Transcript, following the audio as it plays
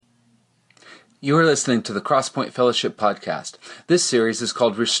You are listening to the Crosspoint Fellowship podcast. This series is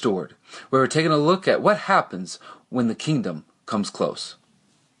called Restored, where we're taking a look at what happens when the kingdom comes close.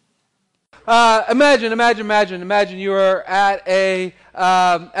 Imagine you are at a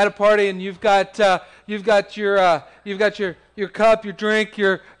party and you've got your cup, your drink,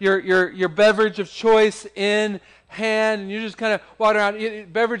 your beverage of choice in hand, and you're just kind of walking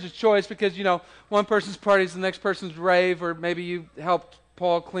around. Beverage of choice because one person's party is the next person's rave, or maybe you helped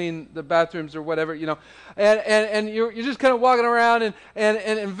Paul clean the bathrooms or whatever, and you're just kind of walking around, and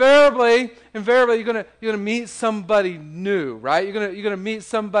invariably you're gonna meet somebody new, right? You're gonna meet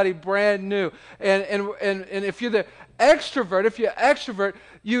somebody brand new, and if you're the extrovert,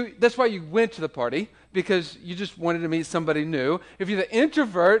 that's why you went to the party, because you just wanted to meet somebody new. If you're the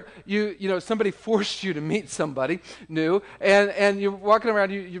introvert, somebody forced you to meet somebody new, and you're walking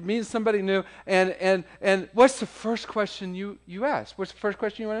around, you're meeting somebody new, and what's the first question you ask? What's the first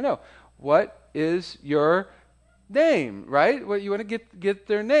question you want to know? What is your name, right? Well, you want to get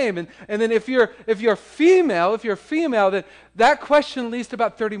their name, and then if you're female, then that question leads to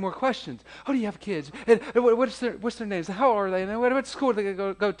about 30 more questions. Oh, do you have kids? And what's their names? How are they? And what school do they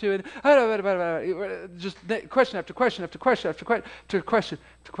go to? And just question after question after question after question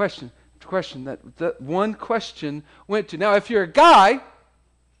after question. That one question went to. Now, if you're a guy,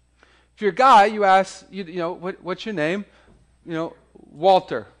 you ask, what's your name?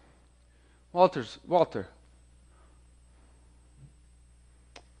 Walter. Walter.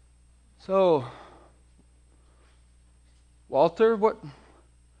 So, Walter, what's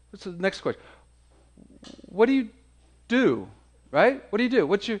the next question? What do you do, right? What do you do?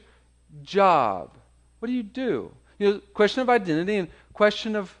 What's your job? What do you do? Question of identity and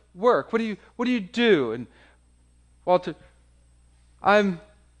question of work. What do you do? And Walter, I'm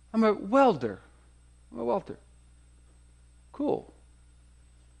a welder. Cool.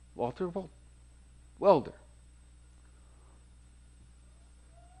 Walter, welder.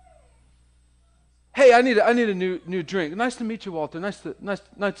 Hey, I need a new drink. Nice to meet you, Walter. Nice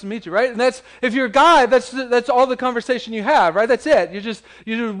to meet you, right? And that's, if you're a guy, that's all the conversation you have, right? That's it. You just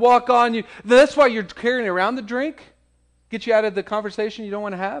walk on. That's why you're carrying around the drink, get you out of the conversation you don't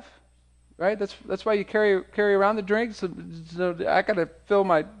want to have, right? That's why you carry around the drink. So I gotta fill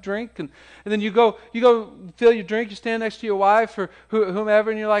my drink, and then you go fill your drink. You stand next to your wife or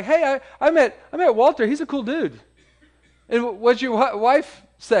whomever, and you're like, hey, I met Walter. He's a cool dude. And what's your wife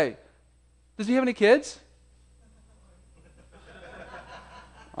say? Does he have any kids?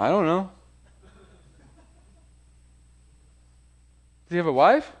 I don't know. Does he have a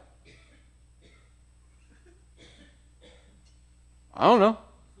wife? I don't know.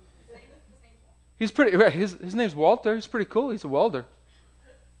 He's pretty. His name's Walter. He's pretty cool. He's a welder.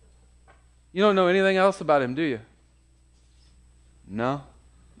 You don't know anything else about him, do you? No,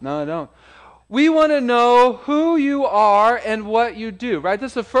 I don't. We want to know who you are and what you do, right?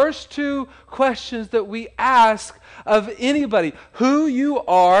 That's the first two questions that we ask of anybody. Who you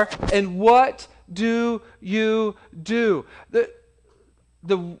are and what do you do?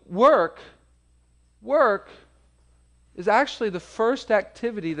 The work is actually the first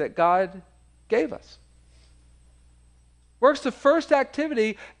activity that God gave us. Work's the first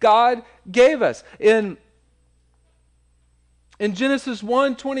activity God gave us. In Genesis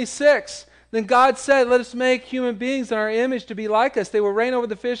 1:26, then God said, let us make human beings in our image to be like us. They will reign over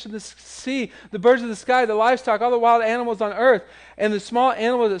the fish of the sea, the birds of the sky, the livestock, all the wild animals on earth, and the small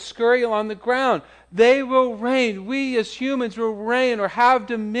animals that scurry along the ground. They will reign. We as humans will reign or have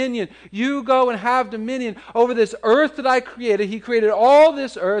dominion. You go and have dominion over this earth that I created. He created all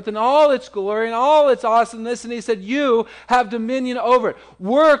this earth and all its glory and all its awesomeness, and he said, you have dominion over it.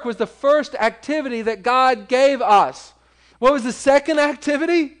 Work was the first activity that God gave us. What was the second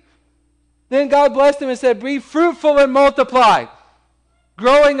activity? Then God blessed him and said, be fruitful and multiply.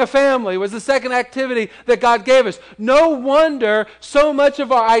 Growing a family was the second activity that God gave us. No wonder so much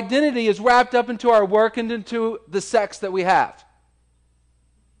of our identity is wrapped up into our work and into the sex that we have.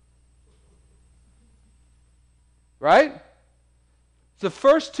 Right? It's the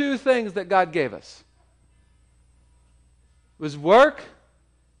first two things that God gave us. It was work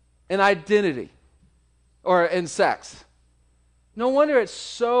and identity, and sex. No wonder it's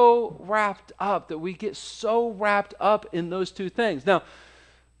so wrapped up, that we get so wrapped up in those two things. Now,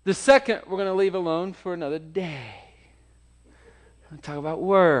 the second we're going to leave alone for another day. I'm going to talk about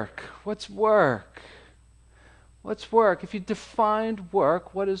work. What's work? What's work? If you defined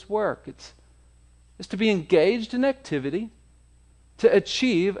work, what is work? It's to be engaged in activity to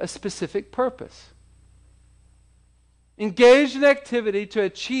achieve a specific purpose. Engaged in activity to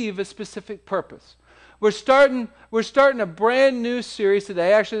achieve a specific purpose. We're starting a brand new series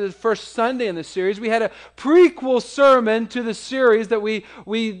today. Actually, the first Sunday in the series. We had a prequel sermon to the series that we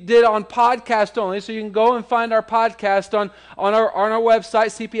did on podcast only. So you can go and find our podcast on our website,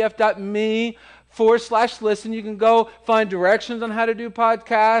 cpf.me/listen. You can go find directions on how to do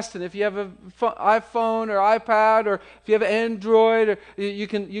podcasts, and if you have an iPhone or iPad, or if you have Android, or you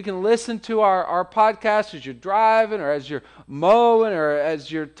can listen to our podcast as you're driving, or as you're mowing, or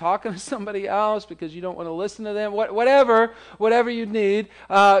as you're talking to somebody else because you don't want to listen to them. Whatever you need,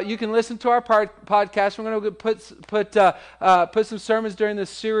 you can listen to our podcast. We're going to put some sermons during this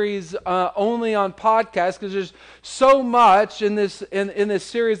series only on podcast, because there's so much in this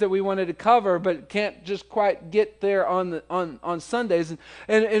series that we wanted to cover, but can't just quite get there on Sundays.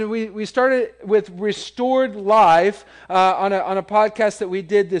 And we started with Restored Life on a podcast that we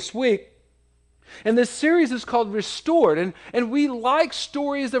did this week. And this series is called Restored, and we like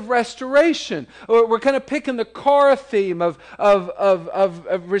stories of restoration. We're kind of picking the car theme of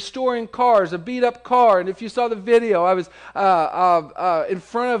restoring cars, a beat-up car. And if you saw the video, I was in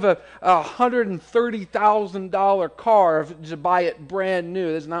front of a $130,000 car to buy it brand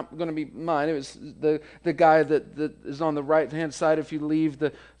new. That's not going to be mine. It was the guy that is on the right-hand side. If you leave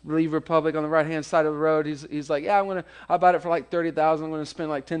Republic on the right-hand side of the road, he's like, yeah, I bought it for like $30,000. I'm going to spend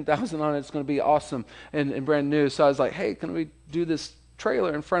like $10,000 on it. It's going to be awesome and brand new. So I was like, hey, can we do this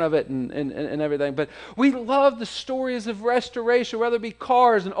trailer in front of it and everything? But we love the stories of restoration, whether it be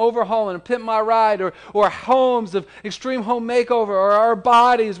cars and overhauling and Pimp My Ride, or homes of extreme home makeover, or our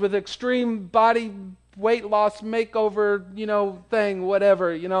bodies with extreme body weight loss makeover, thing,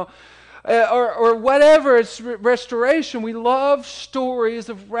 whatever, or whatever. It's restoration. We love stories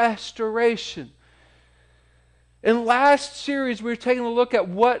of restoration. In last series, we were taking a look at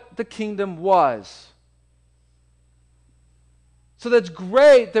what the kingdom was. So that's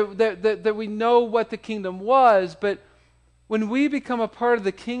great that we know what the kingdom was, but when we become a part of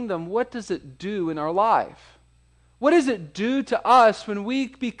the kingdom, what does it do in our life? What does it do to us when we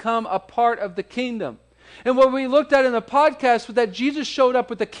become a part of the kingdom? And what we looked at in the podcast was that Jesus showed up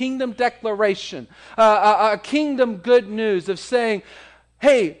with a kingdom declaration, a kingdom good news of saying,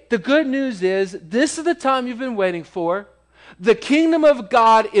 hey, the good news is this is the time you've been waiting for. The kingdom of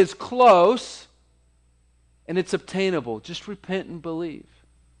God is close, and it's obtainable. Just repent and believe.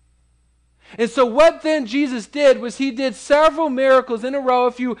 And so what then Jesus did was he did several miracles in a row.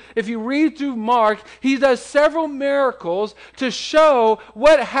 If you read through Mark, he does several miracles to show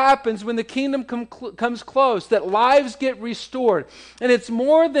what happens when the kingdom comes close, that lives get restored. And it's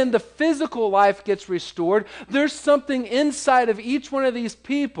more than the physical life gets restored. There's something inside of each one of these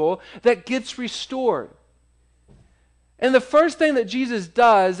people that gets restored. And the first thing that Jesus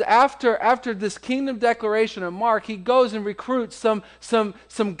does after this kingdom declaration of Mark, he goes and recruits some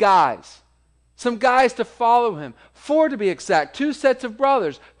guys. Some guys to follow him. 4 to be exact. 2 sets of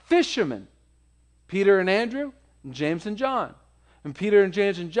brothers. Fishermen. Peter and Andrew, and James and John. And Peter and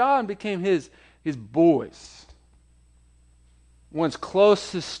James and John became his boys. Ones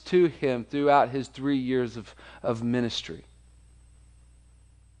closest to him throughout his 3 years of ministry.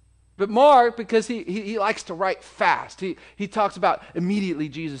 But Mark, because he likes to write fast, he talks about immediately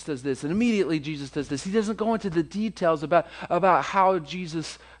Jesus does this, and immediately Jesus does this. He doesn't go into the details about how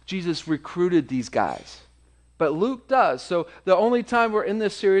Jesus recruited these guys. But Luke does. So the only time we're in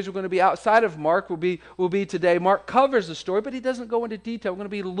this series, we're going to be outside of Mark, will be today. Mark covers the story, but he doesn't go into detail. We're going to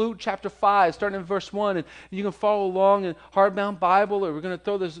be Luke chapter 5, starting in verse 1. And you can follow along in hardbound Bible, or we're going to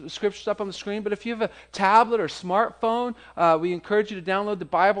throw the scriptures up on the screen. But if you have a tablet or smartphone, we encourage you to download the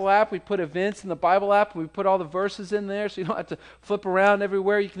Bible app. We put events in the Bible app, and we put all the verses in there, so you don't have to flip around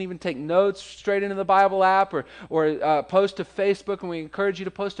everywhere. You can even take notes straight into the Bible app, or post to Facebook. And we encourage you to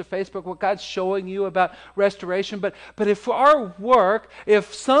post to Facebook what God's showing you about restoration. But if our work,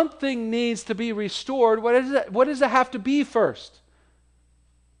 if something needs to be restored, what does it have to be first?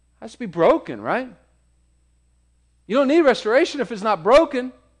 It has to be broken, right? You don't need restoration if it's not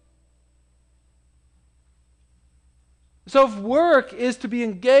broken. So if work is to be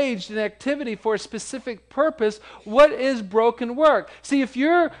engaged in activity for a specific purpose, what is broken work? See, if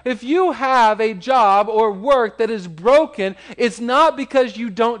you have a job or work that is broken, it's not because you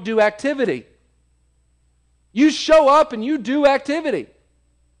don't do activity. You show up and you do activity.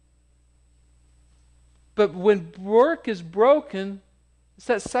 But when work is broken, it's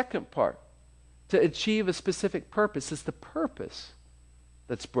that second part. To achieve a specific purpose. It's the purpose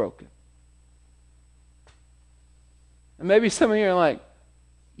that's broken. And maybe some of you are like,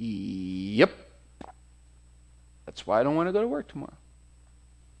 yep. That's why I don't want to go to work tomorrow.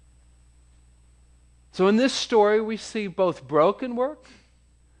 So in this story, we see both broken work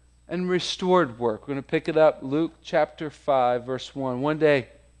and restored work. We're going to pick it up, Luke chapter 5, verse 1. One day,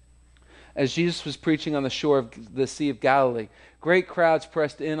 as Jesus was preaching on the shore of the Sea of Galilee, great crowds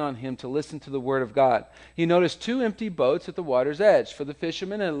pressed in on him to listen to the word of God. He noticed 2 empty boats at the water's edge, for the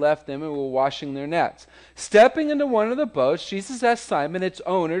fishermen had left them and were washing their nets. Stepping into one of the boats, Jesus asked Simon, its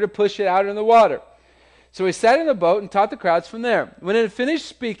owner, to push it out in the water. So he sat in the boat and taught the crowds from there. When he had finished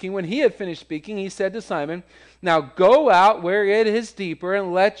speaking, he said to Simon, "Now go out where it is deeper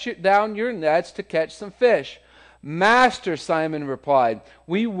and let down your nets to catch some fish." "Master," Simon replied,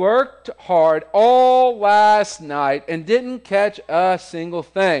 "we worked hard all last night and didn't catch a single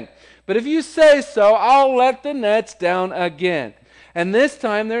thing. But if you say so, I'll let the nets down again." And this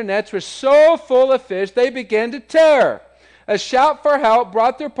time their nets were so full of fish they began to tear. A shout for help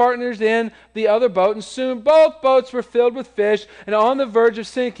brought their partners in the other boat, and soon both boats were filled with fish and on the verge of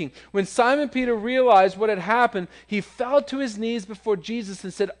sinking. When Simon Peter realized what had happened, he fell to his knees before Jesus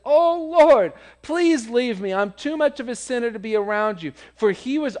and said, "Oh Lord, please leave me. I'm too much of a sinner to be around you." For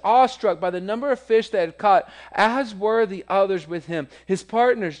he was awestruck by the number of fish they had caught, as were the others with him. His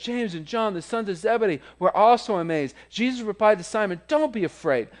partners, James and John, the sons of Zebedee, were also amazed. Jesus replied to Simon, "Don't be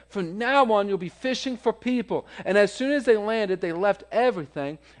afraid. From now on you'll be fishing for people." And as soon as they landed, they left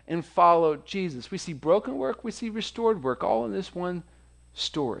everything and followed Jesus. We see broken work, we see restored work, all in this one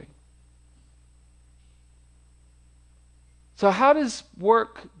story. So how does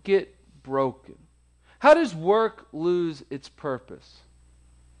work get broken? How does work lose its purpose?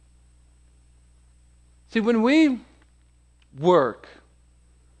 See, when we work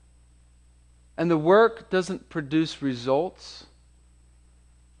and the work doesn't produce results,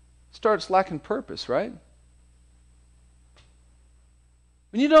 it starts lacking purpose, right?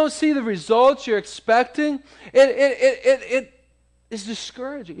 When you don't see the results you're expecting, it is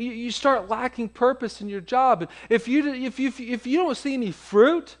discouraging. You start lacking purpose in your job. And if you don't see any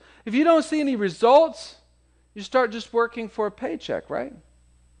fruit, if you don't see any results, you start just working for a paycheck, right?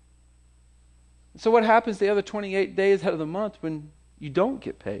 So what happens the other 28 days out of the month when you don't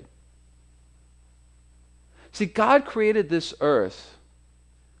get paid? See, God created this earth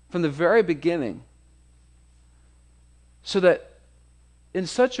from the very beginning so that in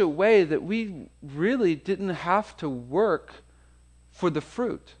such a way that we really didn't have to work for the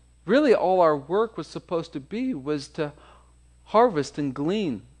fruit. Really, all our work was supposed to be was to harvest and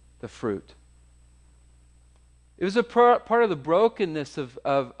glean the fruit. It was a part of the brokenness of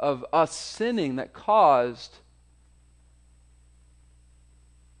us sinning that caused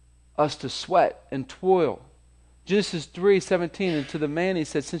us to sweat and toil. Genesis 3:17, and to the man he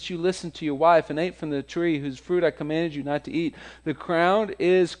said, "Since you listened to your wife and ate from the tree whose fruit I commanded you not to eat, the ground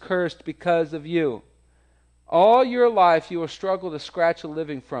is cursed because of you. All your life you will struggle to scratch a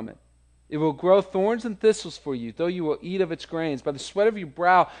living from it. It will grow thorns and thistles for you, though you will eat of its grains. By the sweat of your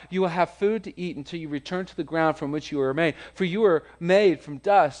brow you will have food to eat until you return to the ground from which you were made. For you were made from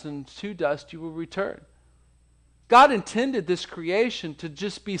dust, and to dust you will return." God intended this creation to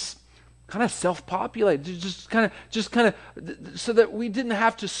just be kind of self-populated, just kind of, so that we didn't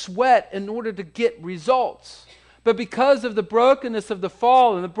have to sweat in order to get results. But because of the brokenness of the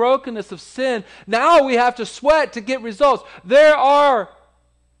fall and the brokenness of sin, now we have to sweat to get results. There are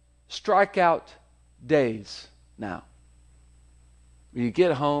strikeout days now. You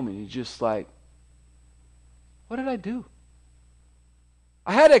get home and you're just like, what did I do?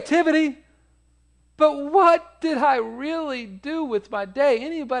 I had activity, but what did I really do with my day?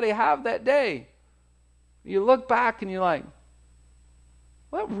 Anybody have that day? You look back and you're like,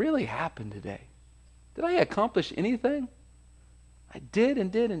 what really happened today? Did I accomplish anything? I did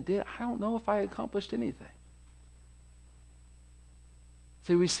and did and did. I don't know if I accomplished anything.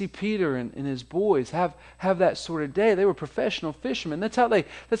 See, we see Peter and his boys have that sort of day. They were professional fishermen. That's how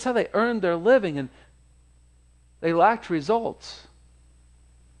they earned their living, and they lacked results.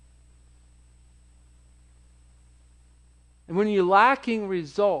 And when you're lacking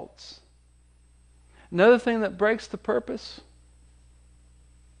results, another thing that breaks the purpose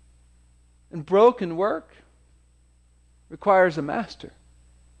and broken work requires a master.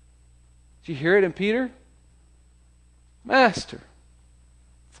 Did you hear it in Peter? Master.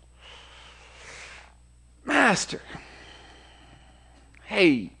 Master.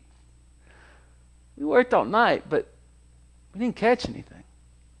 Hey, we worked all night, but we didn't catch anything.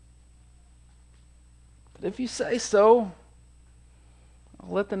 But if you say so,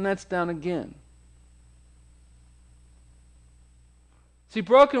 I'll let the nets down again. See,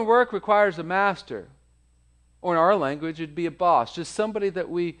 broken work requires a master. Or in our language, it'd be a boss. Just somebody that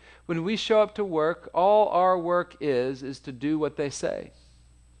when we show up to work, all our work is to do what they say.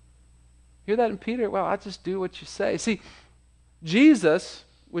 Hear that in Peter? Well, I just do what you say. See, Jesus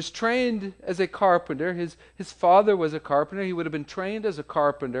was trained as a carpenter. His father was a carpenter. He would have been trained as a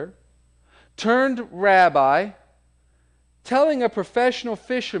carpenter. Turned rabbi, telling a professional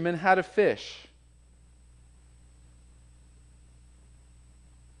fisherman how to fish.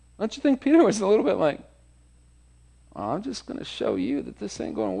 Don't you think Peter was a little bit like, I'm just going to show you that this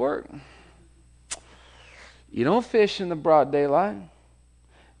ain't going to work. You don't fish in the broad daylight.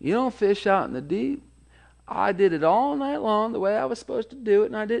 You don't fish out in the deep. I did it all night long the way I was supposed to do it,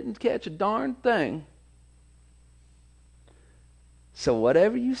 and I didn't catch a darn thing. So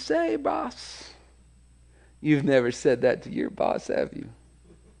whatever you say, boss. You've never said that to your boss, have you?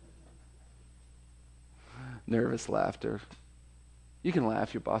 Nervous laughter. You can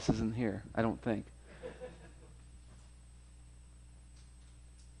laugh, your boss isn't here, I don't think.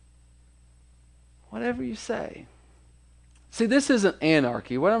 Whatever you say. See, this isn't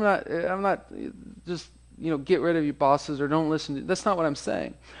anarchy. I'm not just, get rid of your bosses or don't listen to. That's not what I'm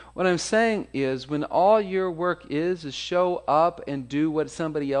saying. What I'm saying is when all your work is show up and do what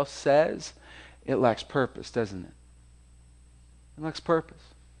somebody else says, it lacks purpose, doesn't it? It lacks purpose.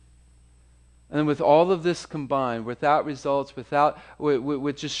 And with all of this combined, without results,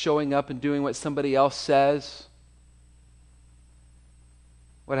 with just showing up and doing what somebody else says,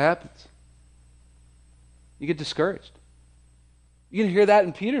 what happens? You get discouraged. You can hear that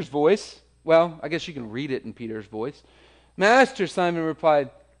in Peter's voice. Well, I guess you can read it in Peter's voice. Master, Simon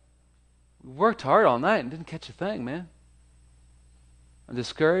replied, we worked hard all night and didn't catch a thing, man. I'm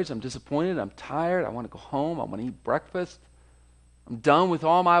discouraged, I'm disappointed, I'm tired, I want to go home, I want to eat breakfast. I'm done with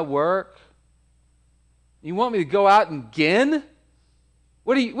all my work. You want me to go out and again?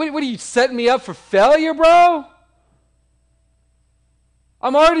 What are you setting me up for failure, bro?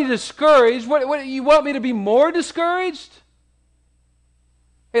 I'm already discouraged. What you want me to be more discouraged?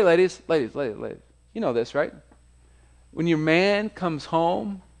 Hey, ladies. You know this, right? When your man comes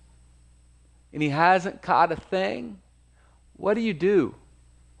home and he hasn't caught a thing, what do?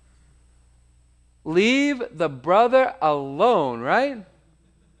 Leave the brother alone, right?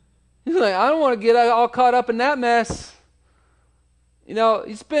 He's like, I don't want to get all caught up in that mess. He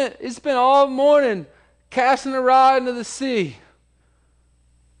spent all morning casting a rod into the sea.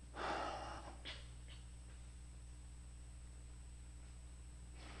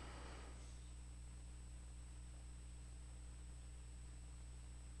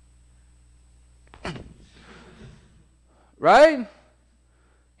 Right?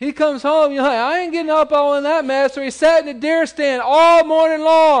 He comes home, you're like, I ain't getting up all in that mess. So he sat in the deer stand all morning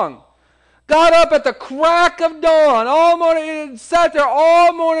long. Got up at the crack of dawn all morning and sat there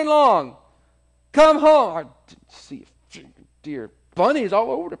all morning long. Come home. I see deer bunnies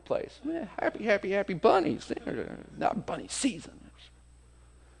all over the place. Man, happy bunnies. Not bunny season.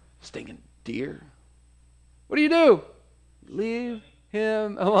 Stinking deer. What do? Leave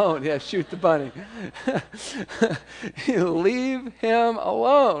him alone. Yeah, shoot the bunny. Leave him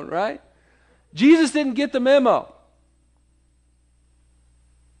alone, right? Jesus didn't get the memo.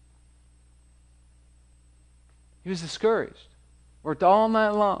 He was discouraged. Worked all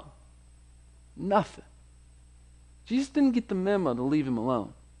night long. Nothing. Jesus didn't get the memo to leave him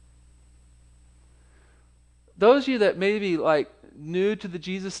alone. Those of you that maybe new to the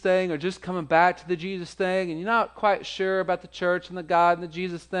Jesus thing or just coming back to the Jesus thing and you're not quite sure about the church and the God and the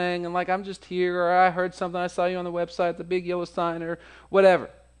Jesus thing and I'm just here or I heard something, I saw you on the website, the big yellow sign or whatever.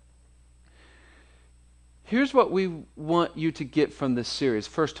 Here's what we want you to get from this series,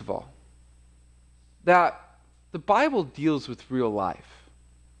 first of all. That the Bible deals with real life.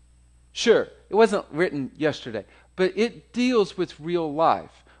 Sure, it wasn't written yesterday, but it deals with real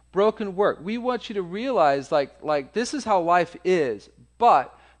life. Broken work. We want you to realize like this is how life is,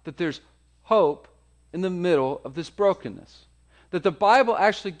 but that there's hope in the middle of this brokenness. That the Bible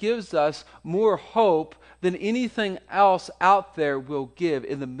actually gives us more hope than anything else out there will give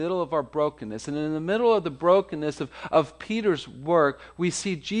in the middle of our brokenness. And in the middle of the brokenness of Peter's work, we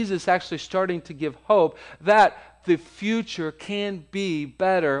see Jesus actually starting to give hope that the future can be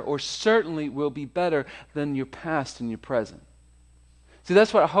better, or certainly will be better than your past and your present. See,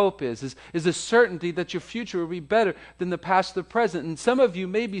 that's what hope is the certainty that your future will be better than the past or the present. And some of you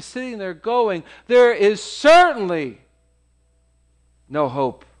may be sitting there going, there is certainly no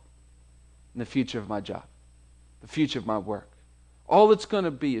hope in the future of my job, the future of my work. All it's going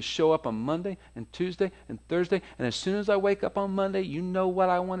to be is show up on Monday and Tuesday and Thursday, and as soon as I wake up on Monday, you know what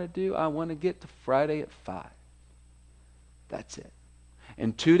I want to do? I want to get to Friday at 5. That's it.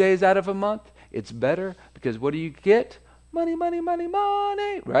 And 2 days out of a month, it's better because what do you get? Money,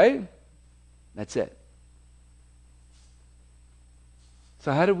 right? That's it.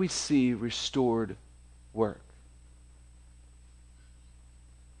 So how do we see restored work?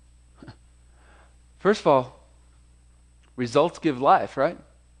 First of all, results give life, right?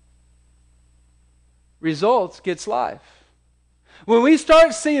 Results gets life. When we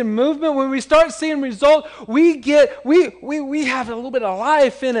start seeing movement, when we start seeing results, we have a little bit of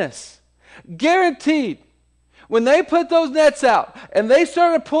life in us. Guaranteed. When they put those nets out and they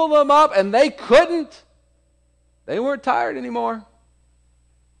started pulling them up and they couldn't, they weren't tired anymore.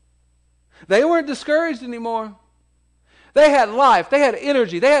 They weren't discouraged anymore. They had life. They had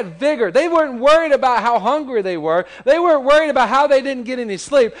energy. They had vigor. They weren't worried about how hungry they were. They weren't worried about how they didn't get any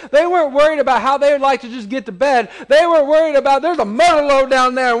sleep. They weren't worried about how they would like to just get to bed. They weren't worried about there's a motor load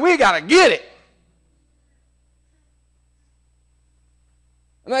down there and we got to get it.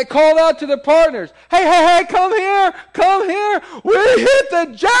 And they called out to their partners, hey, come here, we hit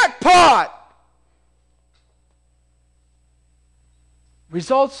the jackpot.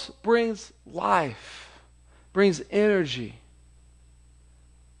 Results brings life, brings energy.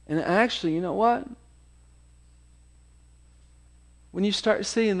 And actually, you know what? When you start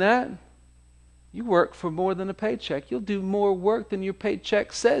seeing that, you work for more than a paycheck. You'll do more work than your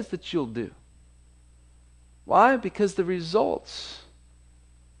paycheck says that you'll do. Why? Because the results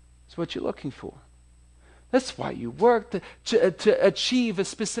is what you're looking for. That's why you work, to achieve a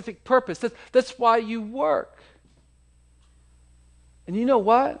specific purpose. That's why you work. And you know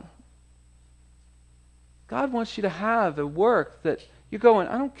what? God wants you to have a work that you're going,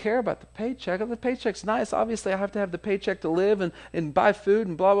 I don't care about the paycheck. The paycheck's nice. Obviously, I have to have the paycheck to live and buy food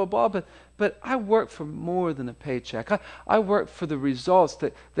and blah, blah, blah. But I work for more than a paycheck. I work for the results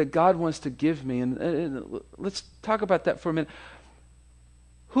that God wants to give me. And let's talk about that for a minute.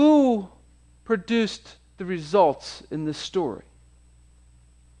 Who produced the results in this story?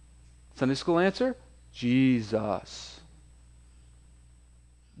 Sunday school answer? Jesus.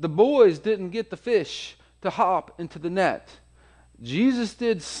 The boys didn't get the fish to hop into the net. Jesus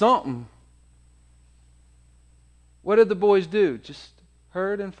did something. What did the boys do? Just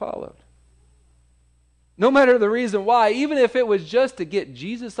heard and followed. No matter the reason why, even if it was just to get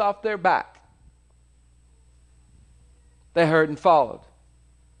Jesus off their back, they heard and followed.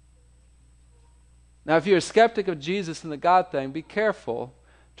 Now, if you're a skeptic of Jesus and the God thing, be careful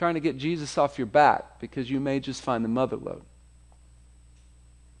trying to get Jesus off your back, because you may just find the mother load.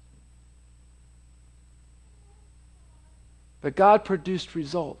 But God produced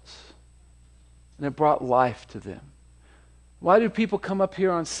results, and it brought life to them. Why do people come up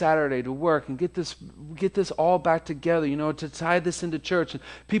here on Saturday to work and get this all back together, to tie this into church? And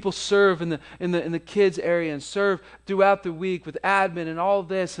people serve in the kids area and serve throughout the week with admin and all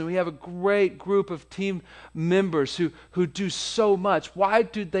this, and we have a great group of team members who do so much. Why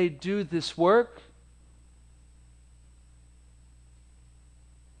do they do this work?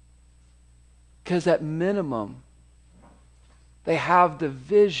 Because at minimum, they have the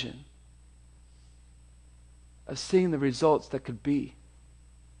vision of seeing the results that could be.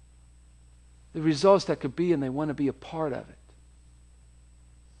 The results that could be, and they want to be a part of it.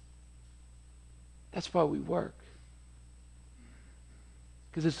 That's why we work.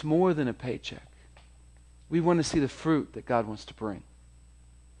 Because it's more than a paycheck. We want to see the fruit that God wants to bring.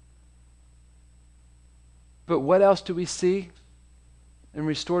 But what else do we see in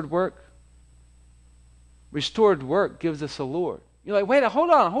restored work? Restored work gives us a Lord. You're like, wait,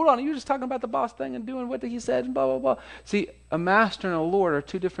 hold on. You're just talking about the boss thing and doing what he said and blah, blah, blah. See, a master and a Lord are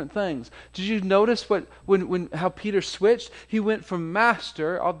two different things. Did you notice how Peter switched? He went from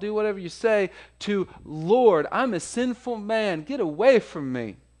master, I'll do whatever you say, to Lord, I'm a sinful man. Get away from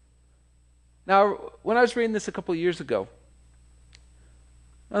me. Now, when I was reading this a couple of years ago,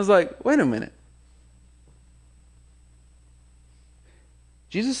 I was like, wait a minute.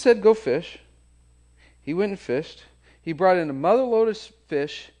 Jesus said, go fish. He went and fished. He brought in a mother load of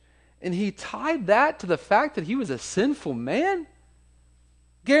fish, and he tied that to the fact that he was a sinful man?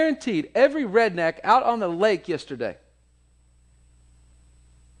 Guaranteed, every redneck out on the lake yesterday,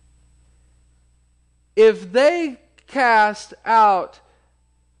 if they cast out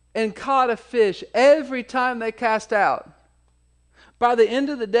and caught a fish every time they cast out, by the end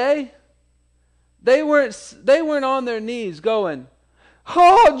of the day, they weren't on their knees going,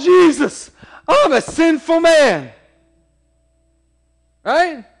 oh, Jesus, I'm a sinful man.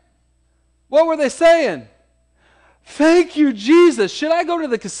 Right? What were they saying? Thank you, Jesus. Should I go to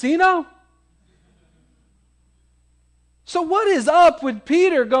the casino? So what is up with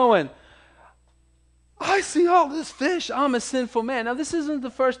Peter going, I see all this fish. I'm a sinful man. Now, this isn't the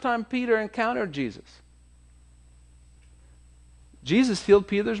first time Peter encountered Jesus. Jesus healed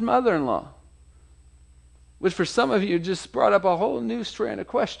Peter's mother-in-law, which for some of you just brought up a whole new strand of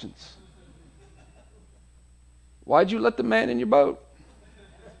questions. Why'd you let the man in your boat?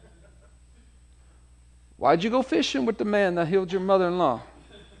 Why'd you go fishing with the man that healed your mother-in-law?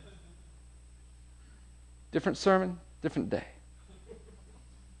 Different sermon, different day.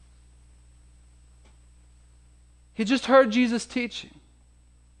 He just heard Jesus teaching.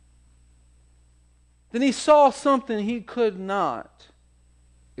 Then he saw something he could not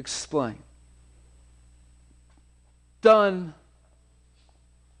explain. Done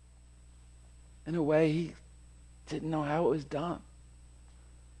in a way he didn't know how it was done.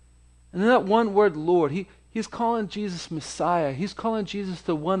 And then that one word, Lord, he's calling Jesus Messiah. He's calling Jesus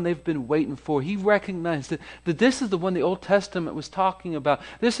the one they've been waiting for. He recognized that this is the one the Old Testament was talking about.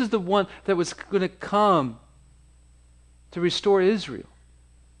 This is the one that was going to come to restore Israel,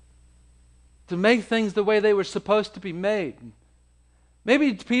 to make things the way they were supposed to be made.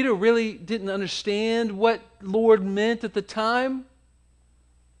 Maybe Peter really didn't understand what Lord meant at the time,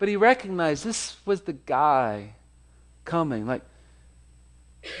 but he recognized this was the guy coming. Like,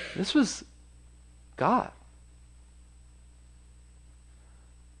 this was God.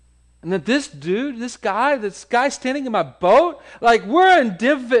 And that this guy standing in my boat, like, we're in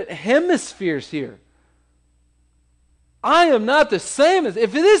different hemispheres here. I am not the same as,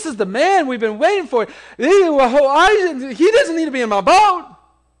 if this is the man we've been waiting for, he doesn't need to be in my boat.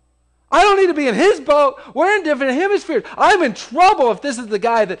 I don't need to be in his boat. We're in different hemispheres. I'm in trouble if this is the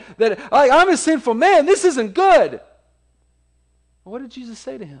guy that like, I'm a sinful man. This isn't good. Well, what did Jesus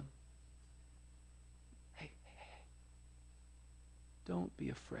say to him? Hey, don't be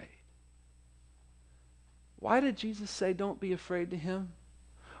afraid. Why did Jesus say don't be afraid to him?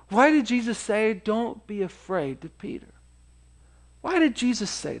 Why did Jesus say don't be afraid to Peter? Why did Jesus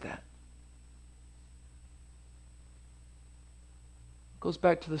say that? Goes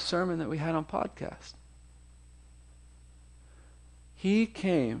back to the sermon that we had on podcast.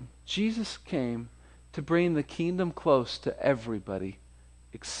 Jesus came to bring the kingdom close to everybody,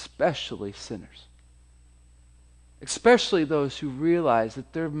 especially sinners. Especially those who realize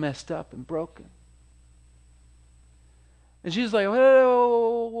that they're messed up and broken. And Jesus is like,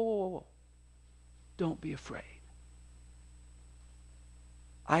 whoa. Don't be afraid.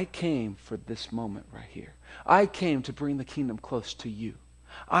 I came for this moment right here. I came to bring the kingdom close to you.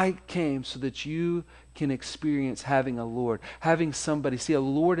 I came so that you can experience having a Lord, having somebody. See, a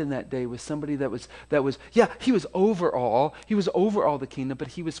Lord in that day was somebody that was, he was over all. He was over all the kingdom, but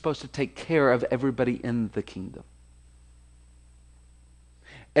he was supposed to take care of everybody in the kingdom.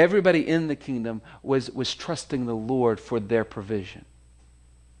 Everybody in the kingdom was trusting the Lord for their provision.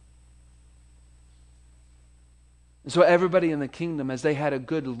 So everybody in the kingdom, as they had a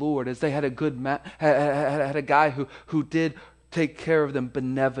good Lord, as they had a good had a guy who did take care of them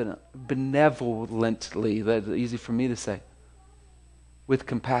benevolently, that's easy for me to say, with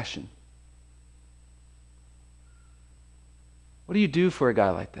compassion. What do you do for a guy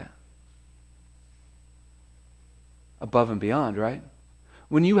like that? Above and beyond, right?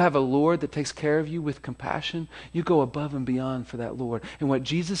 When you have a Lord that takes care of you with compassion, you go above and beyond for that Lord. And what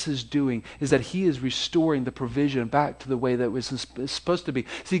Jesus is doing is that he is restoring the provision back to the way that it was supposed to be.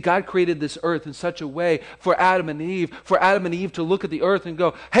 See, God created this earth in such a way for Adam and Eve to look at the earth and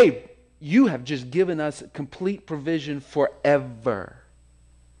go, hey, you have just given us complete provision forever.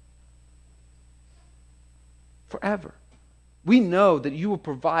 Forever. We know that you will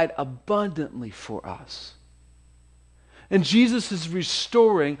provide abundantly for us. And Jesus is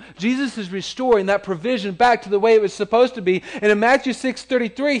restoring that provision back to the way it was supposed to be. And in Matthew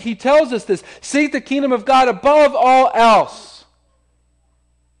 6:33, he tells us this: seek the kingdom of God above all else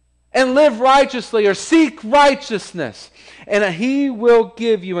and live righteously, or seek righteousness. And he will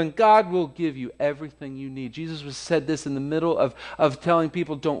give you, and God will give you everything you need. Jesus said this in the middle of telling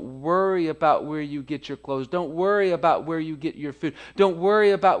people, don't worry about where you get your clothes. Don't worry about where you get your food. Don't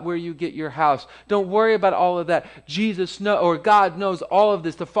worry about where you get your house. Don't worry about all of that. God knows all of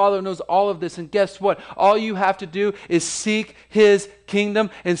this. The Father knows all of this. And guess what? All you have to do is seek his kingdom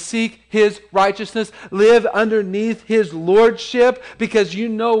and seek his righteousness. Live underneath his lordship, because you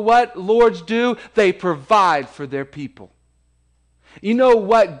know what lords do? They provide for their people. You know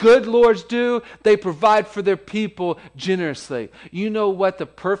what good lords do? They provide for their people generously. You know what the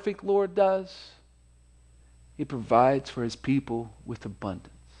perfect Lord does? He provides for his people with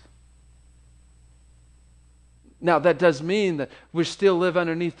abundance. Now, that does mean that we still live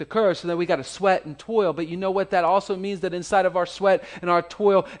underneath the curse and that we got to sweat and toil. But you know what? That also means that inside of our sweat and our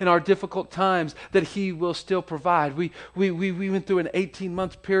toil and our difficult times, that he will still provide. We went through an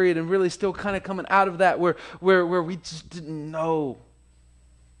 18-month period and really still kind of coming out of that where we just didn't know.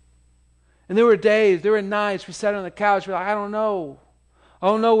 And there were days, there were nights, we sat on the couch, we're like, I don't know. I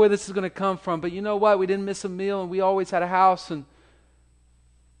don't know where this is going to come from. But you know what? We didn't miss a meal, and we always had a house. And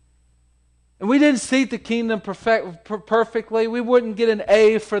And we didn't seek the kingdom perfectly. We wouldn't get an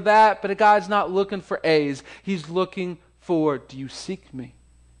A for that, but God's not looking for A's. He's looking for, do you seek me?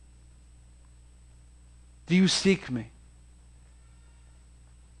 Do you seek me?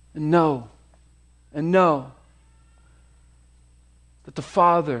 And know that the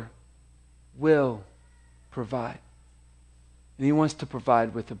Father will provide. And He wants to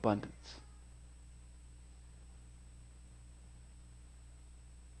provide with abundance.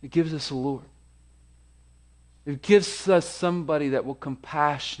 It gives us a Lord. It gives us somebody that will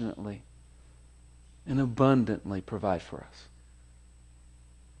compassionately and abundantly provide for us.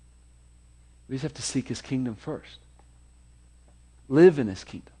 We just have to seek His kingdom first. Live in His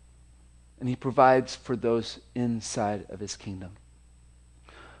kingdom. And He provides for those inside of His kingdom.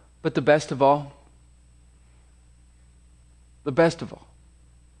 But the best of all,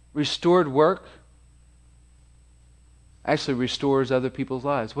 restored work actually restores other people's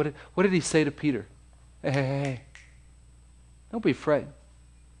lives. What did He say to Peter? Hey. Don't be afraid.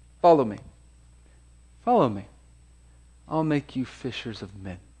 Follow me. Follow me. I'll make you fishers of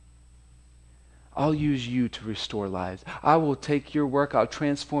men. I'll use you to restore lives. I will take your work, I'll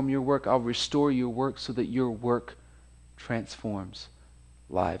transform your work, I'll restore your work so that your work transforms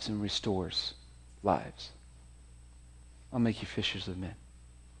lives and restores lives. I'll make you fishers of men.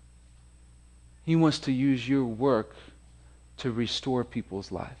 He wants to use your work to restore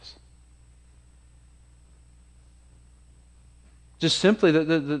people's lives. Just simply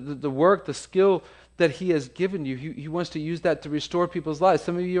the work, the skill that He has given you, He wants to use that to restore people's lives.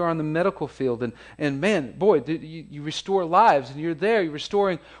 Some of you are on the medical field, and man, boy, you restore lives, and you're there, you're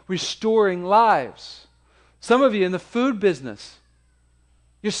restoring lives. Some of you in the food business,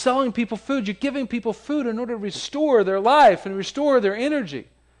 you're selling people food, you're giving people food in order to restore their life and restore their energy.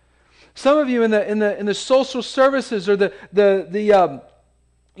 Some of you in the social services or the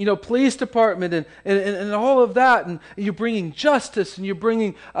police department and all of that, and you're bringing justice and you're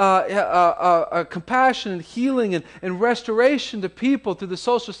bringing compassion and healing and restoration to people through the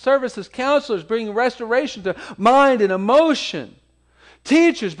social services. Counselors bringing restoration to mind and emotion.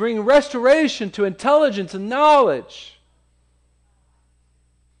 Teachers bringing restoration to intelligence and knowledge.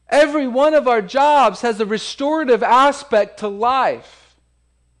 Every one of our jobs has a restorative aspect to life.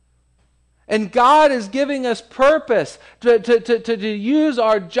 And God is giving us purpose to use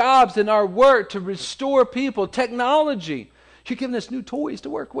our jobs and our work to restore people. Technology. You're giving us new toys to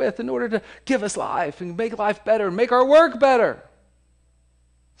work with in order to give us life and make life better and make our work better.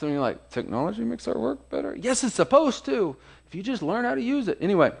 Some of you are like, technology makes our work better? Yes, it's supposed to. If you just learn how to use it.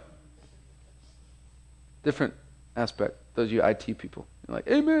 Anyway, different aspect. Those of you IT people. You're like,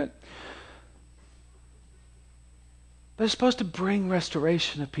 amen. But it's supposed to bring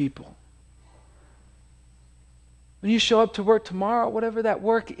restoration to people. When you show up to work tomorrow, whatever that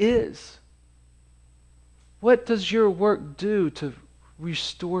work is, what does your work do to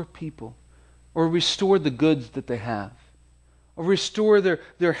restore people? Or restore the goods that they have? Or restore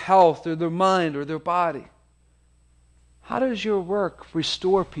their health or their mind or their body? How does your work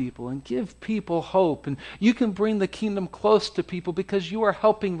restore people and give people hope? And you can bring the kingdom close to people because you are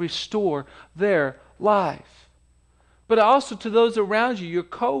helping restore their life. But also to those around you, your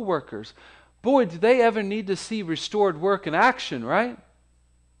co-workers. Boy, do they ever need to see restored work in action, right?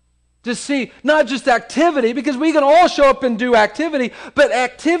 To see not just activity, because we can all show up and do activity, but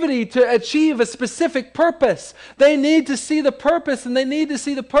activity to achieve a specific purpose. They need to see the purpose, and they need to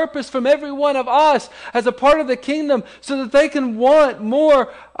see the purpose from every one of us as a part of the kingdom so that they can want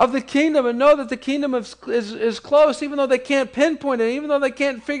more of the kingdom and know that the kingdom is close, even though they can't pinpoint it, even though they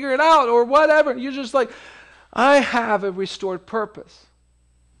can't figure it out or whatever. You're just like, I have a restored purpose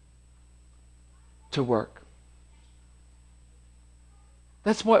to work.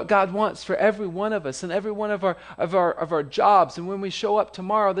 That's what God wants for every one of us and every one of our jobs. And when we show up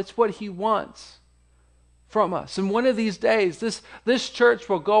tomorrow, that's what He wants from us. And one of these days, this church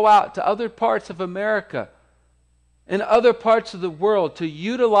will go out to other parts of America and other parts of the world to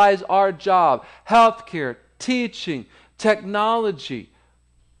utilize our job, healthcare, teaching, technology,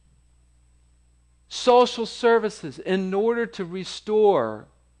 social services, in order to restore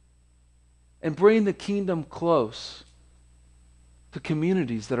and bring the kingdom close to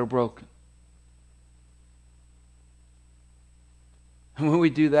communities that are broken. And when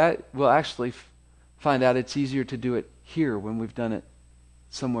we do that, we'll actually find out it's easier to do it here when we've done it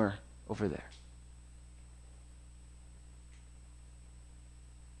somewhere over there.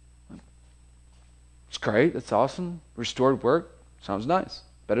 It's great. That's awesome. Restored work. Sounds nice.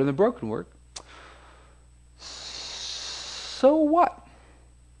 Better than broken work. So what?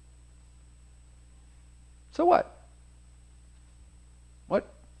 So what? What?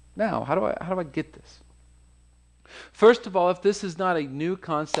 now? How do I get this? First of all, if this is not a new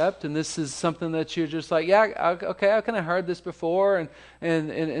concept and this is something that you're just like, yeah, okay, I kind of heard this before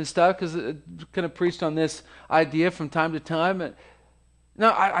and stuff because I kind of preached on this idea from time to time. And,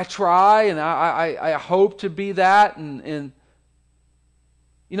 no, I try and I hope to be that. And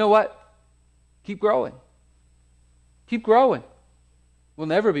you know what? Keep growing. Keep growing. We'll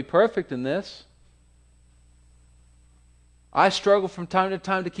never be perfect in this. I struggle from time to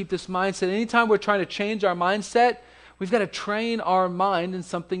time to keep this mindset. Anytime we're trying to change our mindset, we've got to train our mind in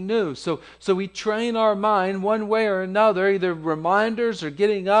something new. So we train our mind one way or another, either reminders or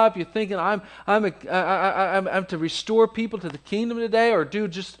getting up. You're thinking, I'm to restore people to the kingdom today, or do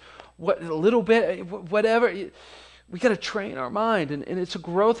just a little bit, whatever. We got to train our mind, and it's a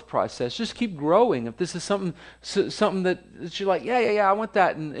growth process. Just keep growing. If this is something that you're like, yeah, I want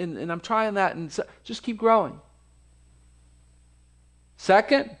that, and I'm trying that, and so, just keep growing.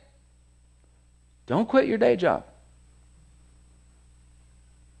 Second, don't quit your day job.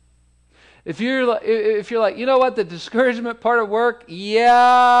 If you're like, you know what, the discouragement part of work, yeah,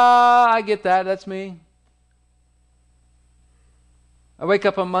 I get that. That's me. I wake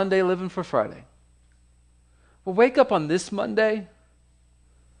up on Monday living for Friday. Well, wake up on this Monday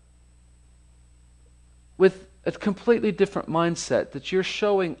with a completely different mindset, that you're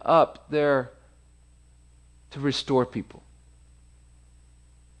showing up there to restore people.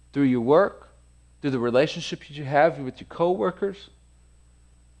 Through your work, through the relationships you have with your coworkers,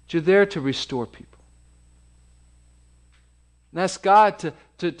 you're there to restore people. And ask God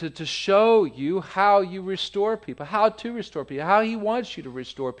to show you how you restore people, how to restore people, how He wants you to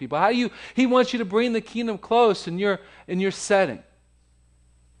restore people, how He wants you to bring the kingdom close in your setting.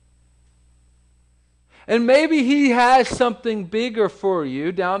 And maybe He has something bigger for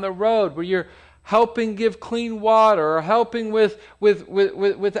you down the road where you're helping give clean water, or helping with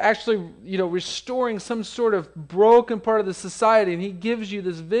actually, restoring some sort of broken part of the society, and He gives you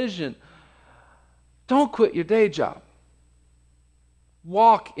this vision. Don't quit your day job.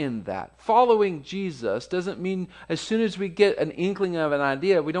 Walk in that. Following Jesus doesn't mean as soon as we get an inkling of an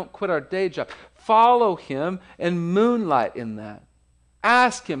idea, we don't quit our day job. Follow Him and moonlight in that.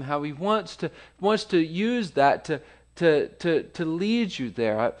 Ask Him how He wants to use that to lead you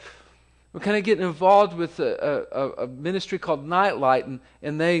there. We're kind of getting involved with a ministry called Nightlight,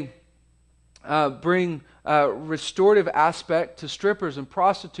 and they bring restorative aspect to strippers and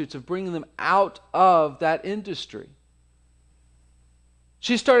prostitutes, of bringing them out of that industry.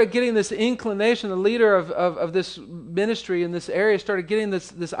 She started getting this inclination, the leader of this ministry in this area started getting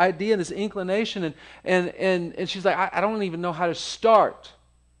this idea and this inclination, and she's like, I don't even know how to start.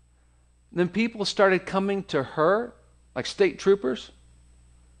 And then people started coming to her, like state troopers,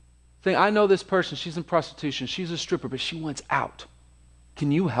 saying, I know this person, she's in prostitution, she's a stripper, but she wants out.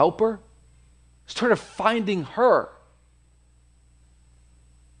 Can you help her? Started finding her.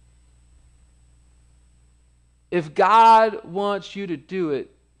 If God wants you to do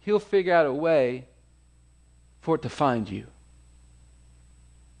it, He'll figure out a way for it to find you.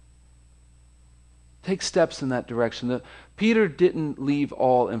 Take steps in that direction. Peter didn't leave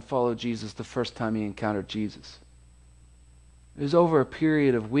all and follow Jesus the first time he encountered Jesus. It was over a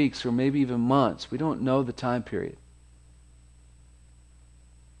period of weeks or maybe even months. We don't know the time period.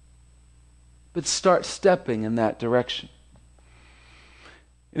 But start stepping in that direction.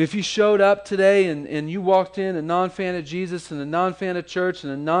 And if you showed up today and you walked in a non-fan of Jesus and a non-fan of church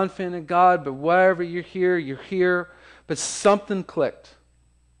and a non-fan of God, but wherever you're here, but something clicked.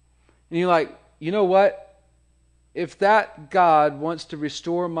 And you're like, you know what? If that God wants to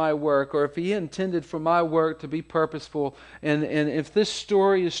restore my work, or if He intended for my work to be purposeful, and if this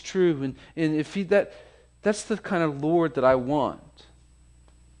story is true, and if that's the kind of Lord that I want.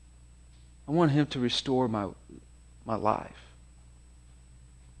 I want Him to restore my life.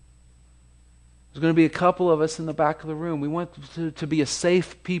 There's going to be a couple of us in the back of the room. We want to be a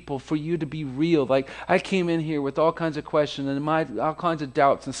safe people, for you to be real. Like, I came in here with all kinds of questions and all kinds of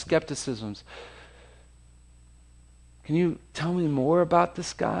doubts and skepticisms. Can you tell me more about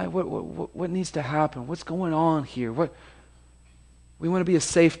this guy? What needs to happen? What's going on here? We want to be a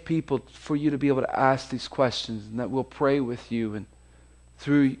safe people for you to be able to ask these questions, and that we'll pray with you and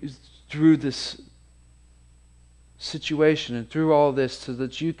through this situation and through all this, so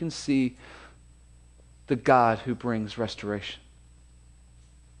that you can see the God who brings restoration.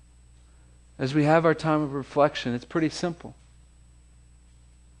 As we have our time of reflection, it's pretty simple.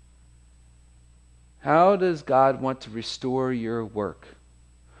 How does God want to restore your work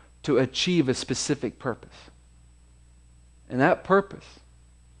to achieve a specific purpose? And that purpose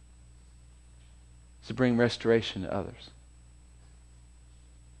is to bring restoration to others.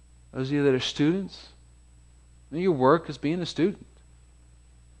 Those of you that are students, your work is being a student.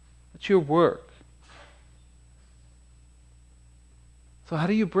 That's your work. So how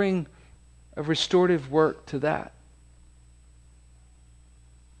do you bring a restorative work to that?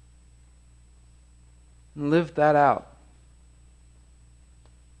 And live that out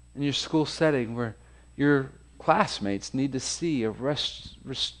in your school setting where your classmates need to see a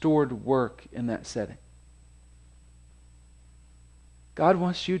restored work in that setting. God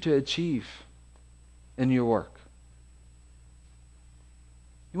wants you to achieve in your work.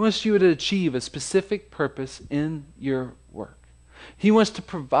 He wants you to achieve a specific purpose in your work. He wants to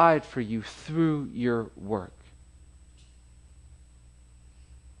provide for you through your work.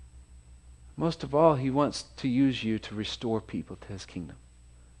 Most of all, He wants to use you to restore people to His kingdom.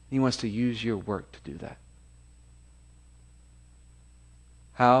 He wants to use your work to do that.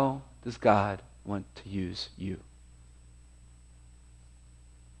 How does God want to use you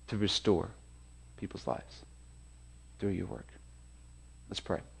to restore people's lives through your work? Let's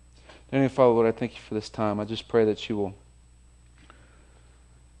pray. Heavenly Father, Lord, I thank you for this time. I just pray that you will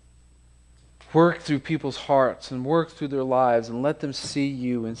work through people's hearts and work through their lives and let them see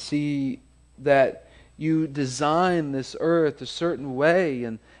you and see that you designed this earth a certain way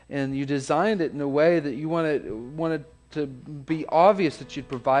and you designed it in a way that you wanted to be obvious that you'd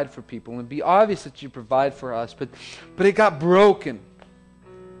provide for people and be obvious that you provide for us, but it got broken.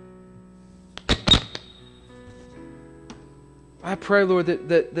 I pray, Lord,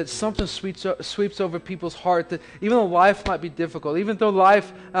 that something sweeps over people's heart, that even though life might be difficult, even though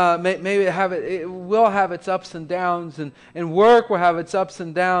life it will have its ups and downs, and work will have its ups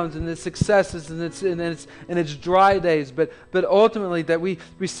and downs, and its successes and its dry days, but ultimately that we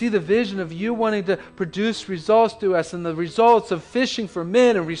see the vision of you wanting to produce results through us, and the results of fishing for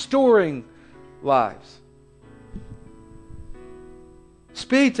men and restoring lives.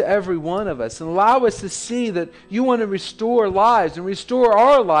 Speak to every one of us and allow us to see that you want to restore lives and restore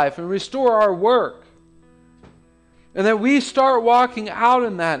our life and restore our work. And that we start walking out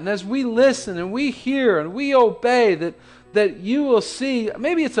in that. And as we listen and we hear and we obey, that you will see,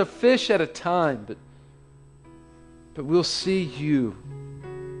 maybe it's a fish at a time, but we'll see you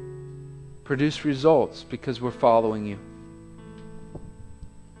produce results because we're following you.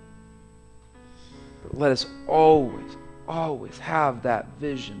 But let us always have that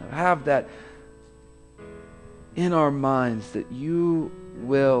vision, have that in our minds that you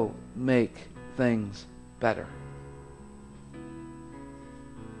will make things better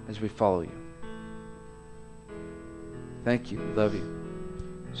as we follow you. Thank you. Love you.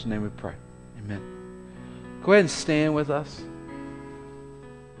 In His name we pray. Amen. Go ahead and stand with us.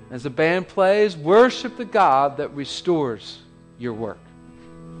 As the band plays, worship the God that restores your work.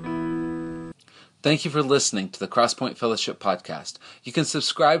 Thank you for listening to the Crosspoint Fellowship Podcast. You can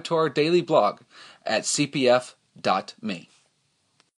subscribe to our daily blog at cpf.me.